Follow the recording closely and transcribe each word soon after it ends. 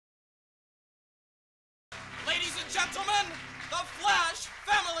gentlemen, the Flash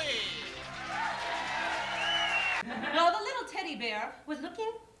family! Well, the little teddy bear was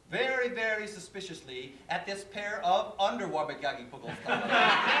looking very, very suspiciously at this pair of underwarbegagi puggles.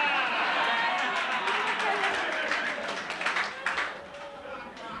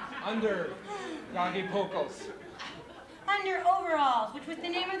 Undergagi puggles. under overalls, which was the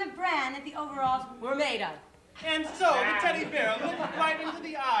name of the brand that the overalls were made of. And so the teddy bear looked right into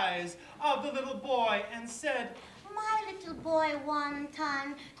the eyes of the little boy and said, "My little boy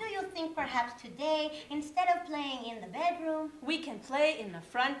wonton, do you think perhaps today, instead of playing in the bedroom, we can play in the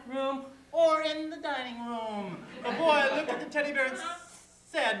front room or in the dining room?" The boy looked at the teddy bear and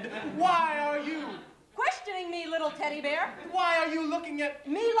said, "Why are you questioning me, little teddy bear? Why are you looking at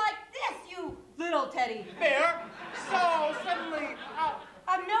me like this, you little teddy bear?" So suddenly,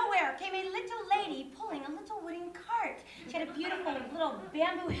 out of nowhere came a little lady pulling a little wooden cart. She had a beautiful little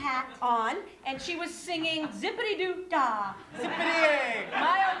bamboo hat on, and she was singing zippity-doo-dah. Zippity-yay.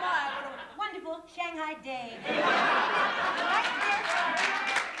 My, oh my, what a wonderful Shanghai day. Right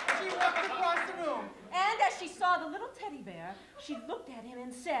there, she walked across the room. And as she saw the little teddy bear, she looked at him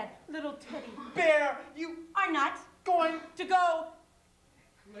and said, "Little teddy bear, you are not going to go."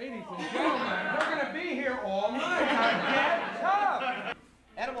 Ladies and gentlemen, we're going to be here all night. Get tough.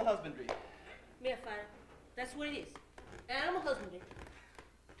 Animal husbandry. Yeah, fine. That's what it is. Animal husbandry.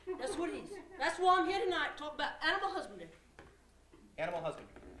 That's what it is. That's why I'm here tonight, talk about animal husbandry. Animal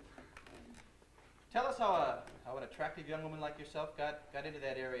husbandry. Tell us how an attractive young woman like yourself got into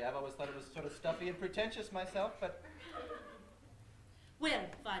that area. I've always thought it was sort of stuffy and pretentious myself, but... Well,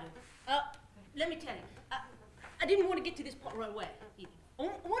 Fido, let me tell you, I didn't want to get to this part right away. I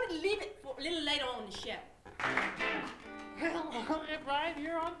wanted to leave it for a little later on in the show. Well, right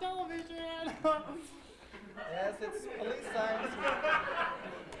here on television. Yes, it's police science.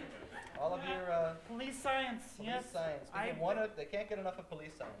 All of your police science. Police science. They can't get enough of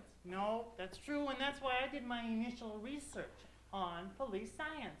police science. No, that's true, and that's why I did my initial research on police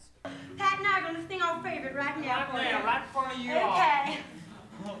science. Pat and I are going to sing our favorite right now. Right there, right in front of you. Okay.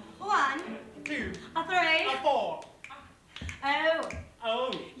 1, 2, 3, 4.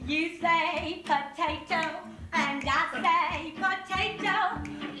 Oh. You say potato, and I say potato.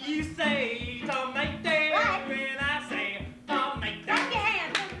 You say